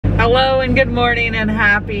Hello and good morning and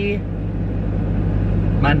happy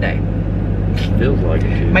Monday. Feels like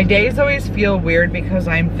it. My days always feel weird because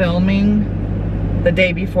I'm filming the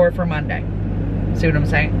day before for Monday. See what I'm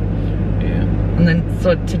saying? Yeah. And then,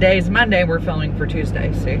 so today's Monday, we're filming for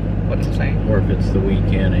Tuesday. See what I'm saying? Or if it's the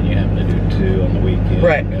weekend and you happen to do 2 on the weekend.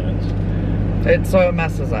 Right. So it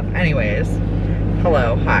messes up. Anyways,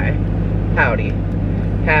 hello, hi, howdy.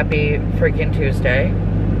 Happy freaking Tuesday.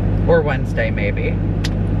 Or Wednesday, maybe.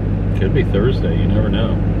 Could be Thursday, you never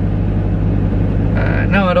know.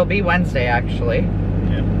 No, it'll be Wednesday, actually.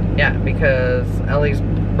 Yeah. Yeah, because Ellie's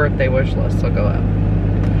birthday wish list will go up.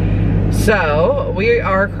 So, we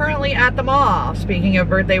are currently at the mall. Speaking of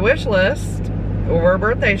birthday wish list, we're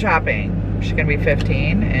birthday shopping. She's gonna be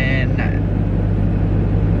 15 in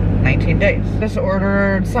 19 days. Just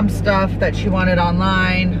ordered some stuff that she wanted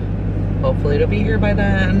online. Hopefully it'll be here by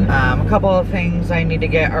then. A couple of things I need to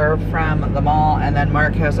get are from the mall, and then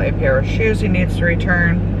Mark has a pair of shoes he needs to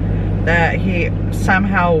return that he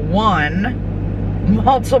somehow won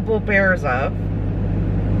multiple pairs of.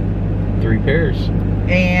 3 pairs.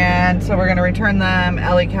 And so we're gonna return them.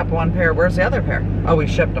 Ellie kept one pair. Where's the other pair? Oh, we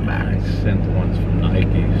shipped them back. I sent the ones from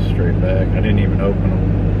Nike straight back. I didn't even open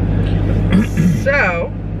them.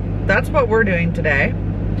 So, that's what we're doing today.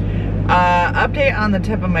 Update on the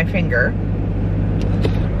tip of my finger.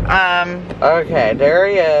 Okay, there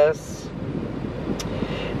he is.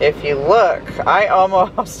 If you look,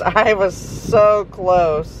 I was so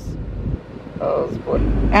close. Oh,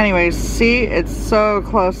 anyways, see, it's so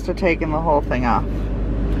close to taking the whole thing off.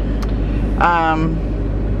 I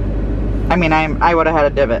mean, I would have had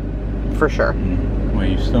a divot, for sure. Well,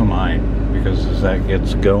 you still might, because as that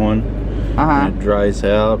gets going, and it dries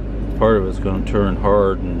out, part of it's going to turn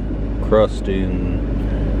hard and crusty, and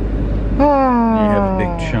you have a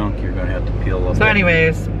big chunk you're going to have to peel up. So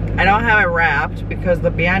anyways, I don't have it wrapped because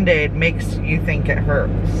the Band-Aid makes you think it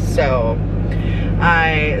hurts. So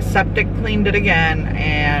I septic cleaned it again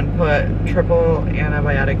and put triple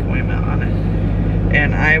antibiotic ointment on it.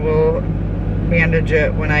 And I will bandage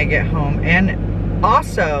it when I get home. And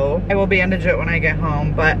also, I will bandage it when I get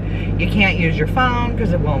home, but you can't use your phone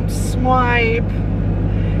because it won't swipe.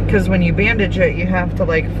 Because when you bandage it, you have to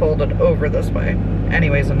like fold it over this way.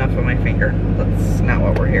 Anyways, enough of my finger. That's not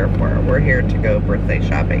what we're here for. We're here to go birthday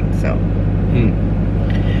shopping, so.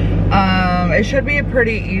 It should be a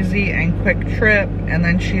pretty easy and quick trip. And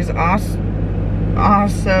then she's also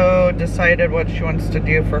decided what she wants to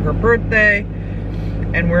do for her birthday.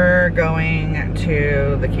 And we're going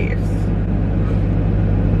to the Keys.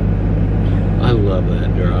 I love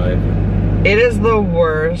that drive. It is the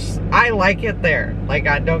worst. I like it there. Like,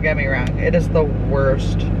 don't get me wrong. It is the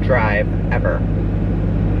worst drive ever.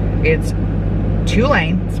 It's 2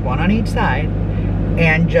 lanes, 1 on each side,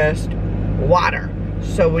 and just water.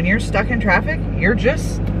 So when you're stuck in traffic, you're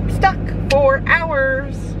just stuck for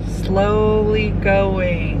hours, slowly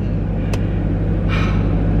going.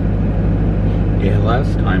 Yeah,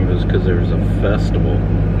 last time it was because there was a festival.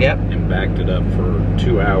 Yep. And backed it up for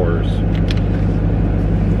 2 hours.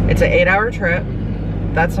 It's an 8-hour trip.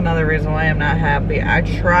 That's another reason why I'm not happy. I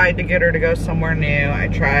tried to get her to go somewhere new.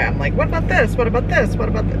 I'm like, what about this? What about this? What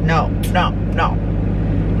about this? No, no, no.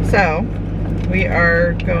 So, we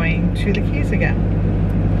are going to the Keys again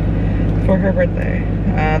for her birthday.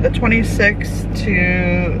 The 26th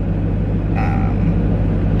to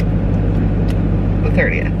the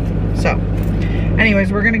 30th. So,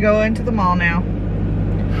 anyways, we're gonna go into the mall now.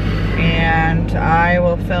 And I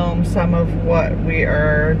will film some of what we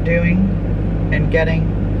are doing and getting.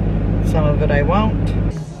 Some of it I won't.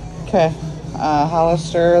 Okay,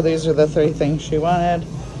 Hollister, these are the 3 things she wanted.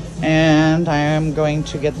 And I am going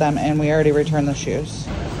to get them, and we already returned the shoes.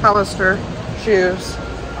 Hollister shoes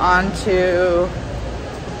onto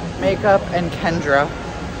makeup and Kendra.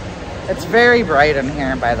 It's very bright in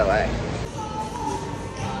here, by the way.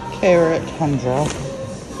 Okay, we're at Kendra.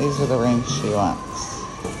 These are the rings she wants.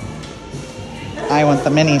 I want the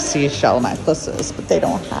mini seashell necklaces, but they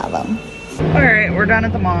don't have them. All right, we're done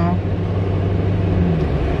at the mall.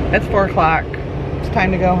 It's 4 o'clock. It's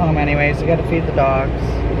time to go home anyways. You gotta feed the dogs.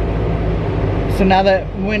 So now that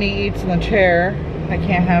Winnie eats in the chair, I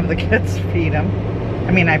can't have the kids feed him.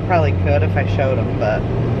 I mean, I probably could if I showed him, but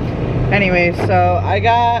anyway, so I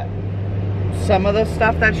got some of the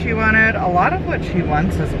stuff that she wanted. A lot of what she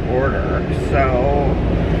wants is order, so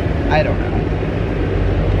I don't know.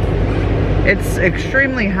 It's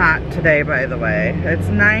extremely hot today, by the way. It's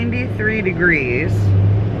 93 degrees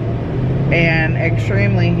and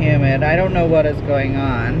extremely humid. I don't know what is going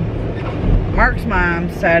on. Mark's mom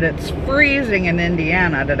said it's freezing in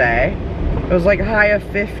Indiana today. It was like high of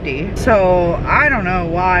 50. So I don't know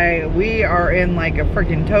why we are in like a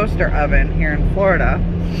freaking toaster oven here in Florida.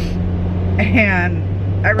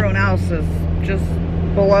 And everyone else is just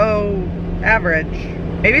below average.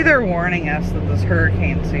 Maybe they're warning us that this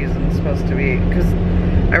hurricane season is supposed to be, because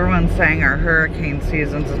everyone's saying our hurricane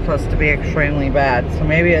season is supposed to be extremely bad. So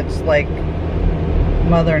maybe it's like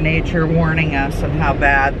Mother Nature warning us on how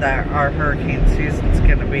bad that our hurricane season's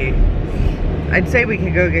gonna be. I'd say we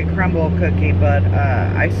could go get crumble cookie, but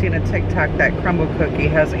I seen a TikTok that crumble cookie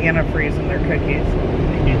has antifreeze in their cookies.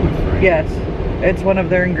 Antifreeze? Yes, it's one of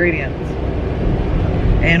their ingredients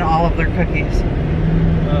in all of their cookies.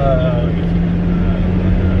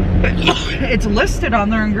 It's listed on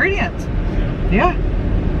their ingredients. Yeah.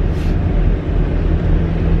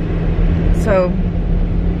 So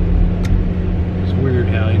it's weird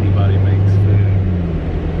how anybody makes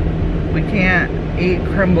food. We can't eat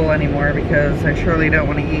crumble anymore because I surely don't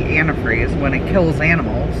want to eat antifreeze when it kills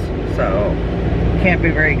animals. So can't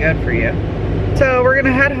be very good for you. So we're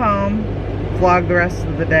gonna head home, vlog the rest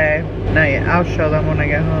of the day. No, yeah, I'll show them when I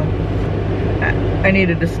get home. I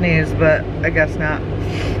needed to sneeze, but I guess not.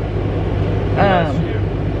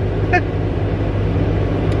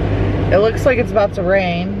 It looks like it's about to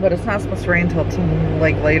rain, but it's not supposed to rain until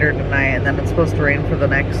like later tonight, and then it's supposed to rain for the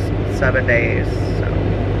next 7 days. So,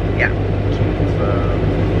 yeah.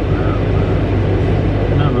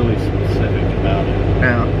 Not really specific about it.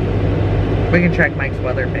 No. We can check Mike's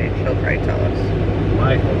weather page. He'll probably tell us.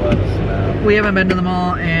 Mike will let us know. We haven't been to the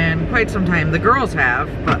mall in quite some time. The girls have,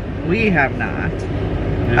 but we have not.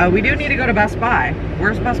 We do need to go to Best Buy.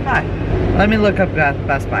 Where's Best Buy? Let me look up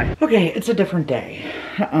Best Buy. Okay, it's a different day.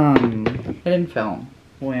 I didn't film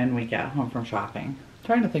when we got home from shopping. I'm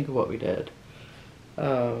trying to think of what we did.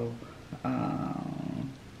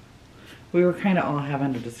 We were kind of all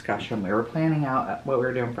having a discussion. We were planning out what we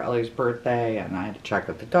were doing for Ellie's birthday, and I had to check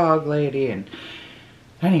with the dog lady, and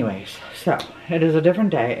anyways, so it is a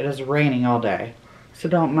different day. It is raining all day, so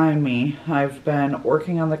don't mind me. I've been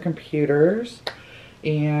working on the computers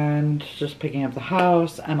and just picking up the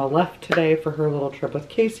house. Emma left today for her little trip with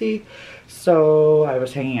Casey, so I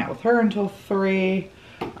was hanging out with her until 3,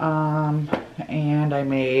 and I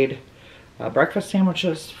made breakfast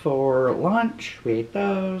sandwiches for lunch. We ate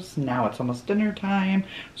those. Now it's almost dinner time,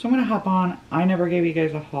 so I'm gonna hop on. I never gave you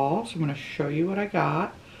guys a haul, so I'm gonna show you what I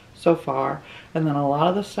got so far, and then a lot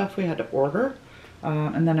of the stuff we had to order,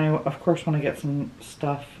 and then I of course want to get some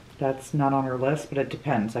stuff that's not on our list, but it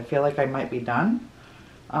depends. I feel like I might be done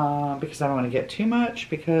because I don't want to get too much,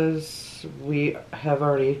 because we have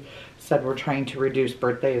already said we're trying to reduce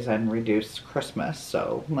birthdays and reduce Christmas.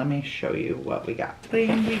 So let me show you what we got. The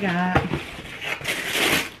thing we got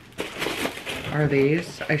are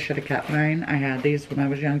these. I should have kept mine. I had these when I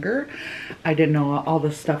was younger. I didn't know all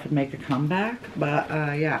this stuff would make a comeback, but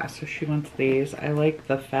yeah, so she wants these. I like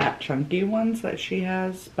the fat chunky ones that she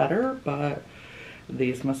has better, but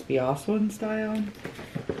these must be also in style.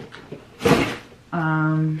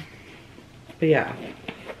 But yeah,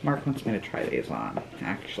 Mark wants me to try these on,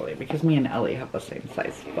 actually, because me and Ellie have the same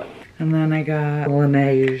size foot. And then I got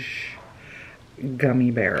Laneige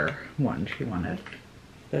gummy bear one she wanted.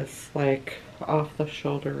 This like off the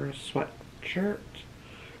shoulder sweatshirt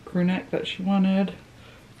crew neck that she wanted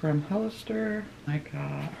from Hollister. I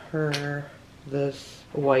got her this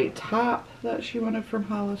white top that she wanted from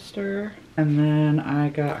Hollister. And then I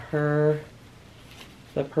got her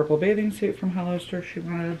the purple bathing suit from Hollister she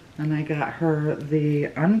wanted. And I got her the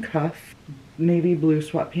uncuffed navy blue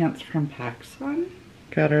sweatpants from PacSun.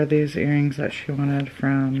 Got her these earrings that she wanted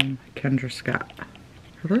from Kendra Scott.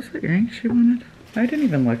 Are those the earrings she wanted? I didn't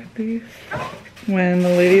even look at these when the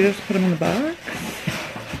lady just put them in the box.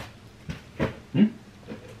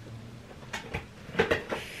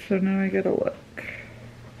 So now I gotta look.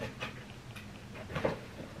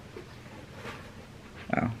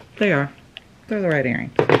 Oh, they are. They're the right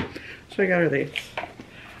earrings. So I got her these.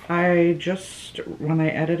 I just, when I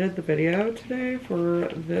edited the video today for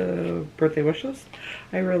the birthday wish list,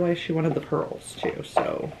 I realized she wanted the pearls too,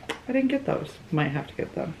 so I didn't get those. Might have to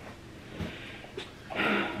get them.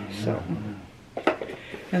 So,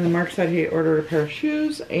 and then Mark said he ordered a pair of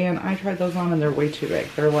shoes, and I tried those on and they're way too big.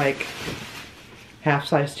 They're like half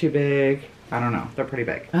size too big. I don't know, they're pretty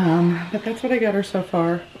big. But that's what I got her so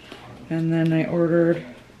far. And then I ordered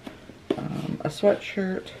a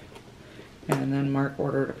sweatshirt, and then Mark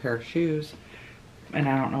ordered a pair of shoes, and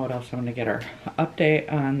I don't know what else I'm gonna get her.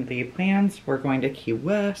 Update on the plans: we're going to Key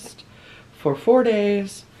West for 4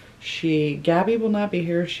 days. Gabby will not be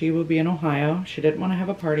here. She will be in Ohio. She didn't want to have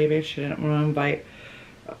a party base. She didn't want to invite,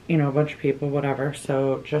 you know, a bunch of people, whatever.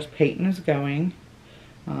 So just Peyton is going.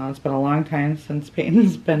 It's been a long time since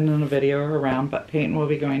Peyton's been in a video or around, but Peyton will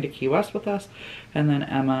be going to Key West with us, and then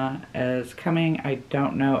Emma is coming. I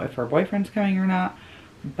don't know if her boyfriend's coming or not,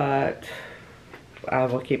 but I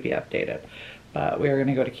will keep you updated. But we are going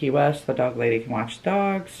to go to Key West. The dog lady can watch the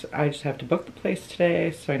dogs. I just have to book the place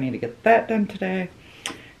today, so I need to get that done today.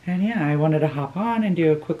 And yeah, I wanted to hop on and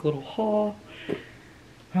do a quick little haul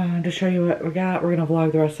to show you what we got. We're going to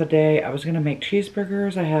vlog the rest of the day. I was going to make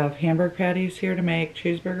cheeseburgers. I have hamburger patties here to make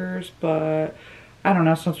cheeseburgers, but I don't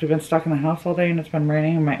know, since we've been stuck in the house all day and it's been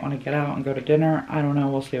raining, we might want to get out and go to dinner. I don't know.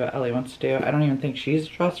 We'll see what Ellie wants to do. I don't even think she's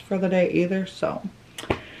dressed for the day either, so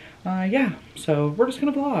yeah. So we're just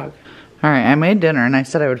going to vlog. Alright, I made dinner and I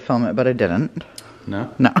said I would film it, but I didn't.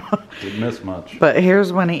 No? No. Didn't miss much. But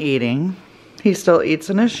here's Winnie eating. He still eats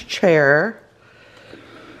in his chair.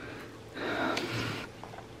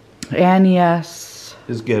 And yes.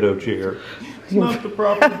 His ghetto chair. It's not the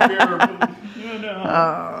proper chair, but you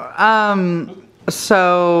know.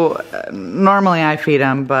 So normally I feed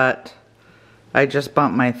him, but I just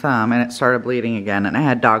bumped my thumb and it started bleeding again, and I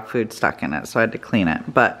had dog food stuck in it, so I had to clean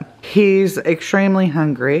it. But he's extremely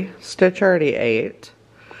hungry. Stitch already ate.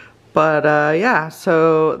 But yeah,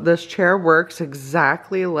 so this chair works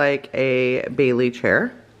exactly like a Bailey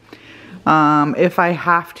chair. If I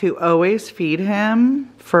have to always feed him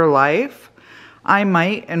for life, I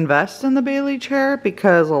might invest in the Bailey chair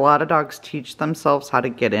because a lot of dogs teach themselves how to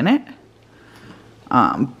get in it.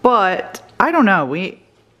 But I don't know.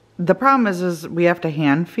 The problem is we have to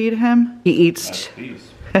hand feed him. He eats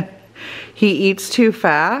he eats too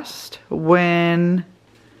fast when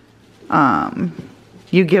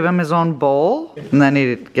you give him his own bowl, and then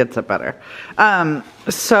he gets it better.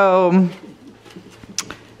 So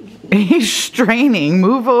he's straining.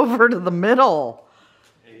 Move over to the middle.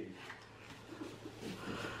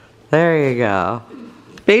 There you go.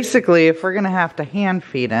 Basically, if we're gonna have to hand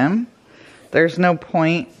feed him, there's no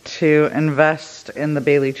point to invest in the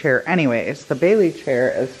Bailey chair anyways. The Bailey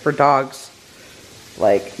chair is for dogs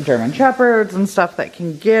like German Shepherds and stuff that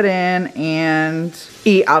can get in and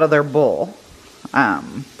eat out of their bowl.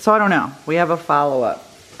 So I don't know. We have a follow-up,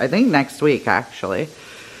 I think next week actually.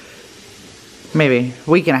 Maybe a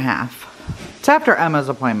week and a half. It's after Emma's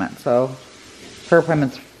appointment, so her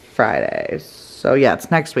appointment's Fridays. So yeah, it's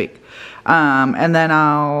next week. And then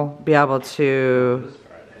I'll be able to...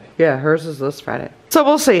 Yeah, hers is this Friday. So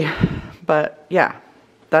we'll see. But yeah,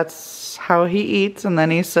 that's how he eats, and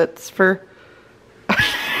then he sits for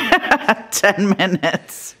 10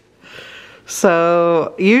 minutes.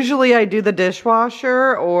 So usually I do the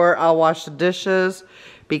dishwasher or I'll wash the dishes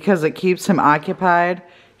because it keeps him occupied.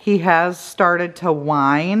 He has started to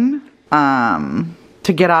whine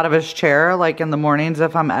to get out of his chair, like in the mornings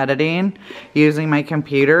if I'm editing using my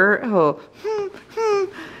computer.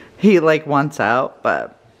 He like wants out,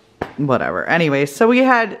 but whatever. Anyway, so we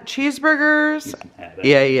had cheeseburgers.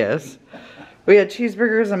 Yeah, he is. We had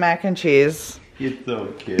cheeseburgers and mac and cheese. You're so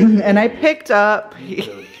kidding. And I picked up.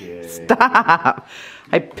 Stop.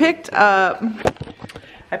 I picked up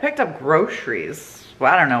groceries.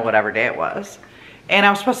 Well, I don't know, whatever day it was. And I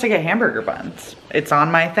was supposed to get hamburger buns. It's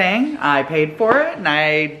on my thing. I paid for it and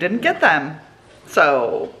I didn't get them.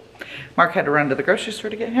 So Mark had to run to the grocery store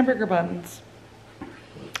to get hamburger buns.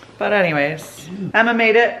 But anyways, Emma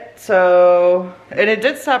made it. So, and it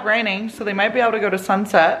did stop raining, so they might be able to go to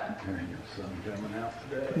Sunset. There ain't no sun coming out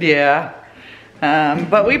today. Yeah.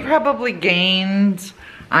 But we probably gained,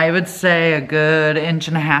 I would say, a good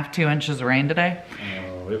 1.5 to 2 inches of rain today.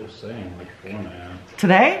 Oh, it was saying like 4.5.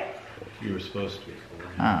 Today? You were supposed to be 4.5.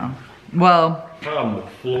 Oh. Well. The problem with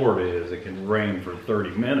Florida is it can rain for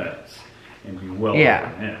 30 minutes and be well over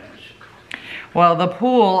an inch. Well, the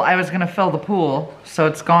pool, I was gonna fill the pool, so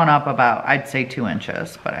it's gone up about, I'd say 2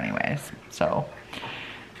 inches, but anyways, so.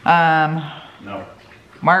 No.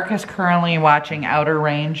 Mark is currently watching Outer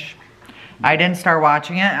Range. I didn't start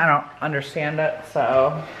watching it, I don't understand it,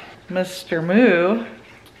 so. Mr. Moo.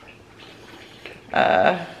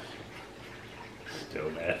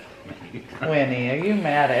 Still mad at me. Winnie, are you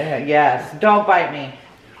mad at him? Yes, don't bite me.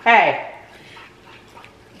 Hey.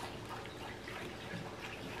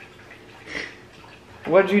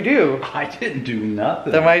 What'd you do? I didn't do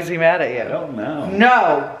nothing. Then why is he mad at you? I don't know.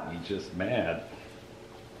 No! He's just mad.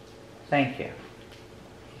 Thank you.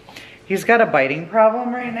 He's got a biting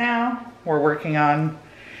problem right now. We're working on...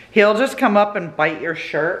 He'll just come up and bite your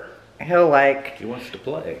shirt. He'll like... He wants to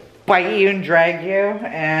play. Bite you and drag you.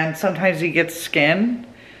 And sometimes he gets skin.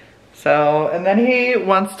 So, and then he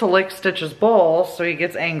wants to lick Stitch's bowl, so he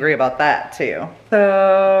gets angry about that too.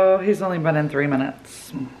 So, he's only been in 3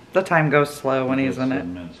 minutes. The time goes slow when he's in it.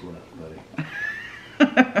 7 minutes left, buddy.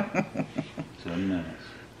 7 minutes.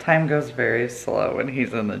 Time goes very slow when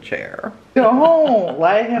he's in the chair. Don't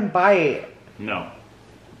let him bite. No.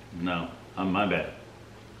 No. My bad.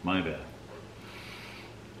 My bad.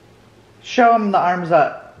 Show him the arms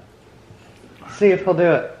up. See if he'll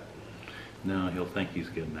do it. No, he'll think he's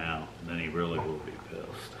getting out. And then he really will be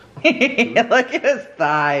pissed. Look at his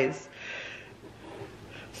thighs.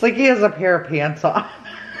 It's like he has a pair of pants on.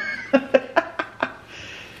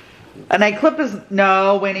 And I clip his...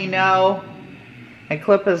 No, Winnie, no. I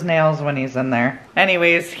clip his nails when he's in there.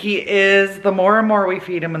 Anyways, he is... The more and more we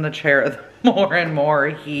feed him in the chair, the more and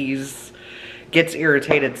more gets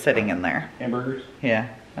irritated sitting in there. Hamburgers? Yeah,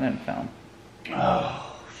 I didn't film.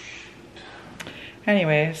 Oh, shoot.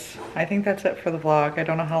 Anyways, I think that's it for the vlog. I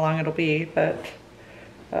don't know how long it'll be, but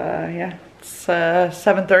yeah, it's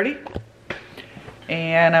 7:30.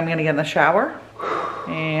 And I'm gonna get in the shower.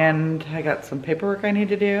 And I got some paperwork I need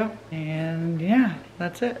to do. And yeah,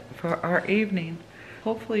 that's it for our evening.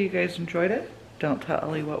 Hopefully you guys enjoyed it. Don't tell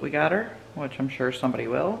Ellie what we got her, which I'm sure somebody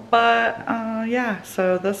will. But yeah,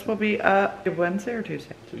 so this will be up Wednesday or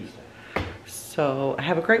Tuesday? Tuesday. So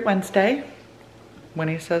have a great Wednesday.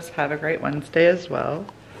 Winnie says have a great Wednesday as well.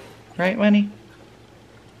 Right, Winnie?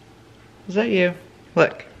 Is that you?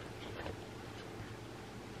 Look.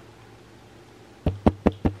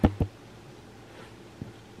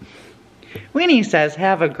 Winnie says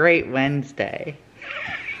have a great Wednesday.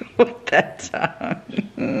 With that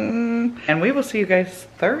tongue. And we will see you guys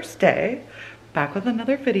Thursday. Back with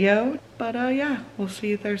another video. But yeah, we'll see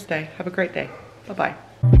you Thursday. Have a great day. Bye-bye.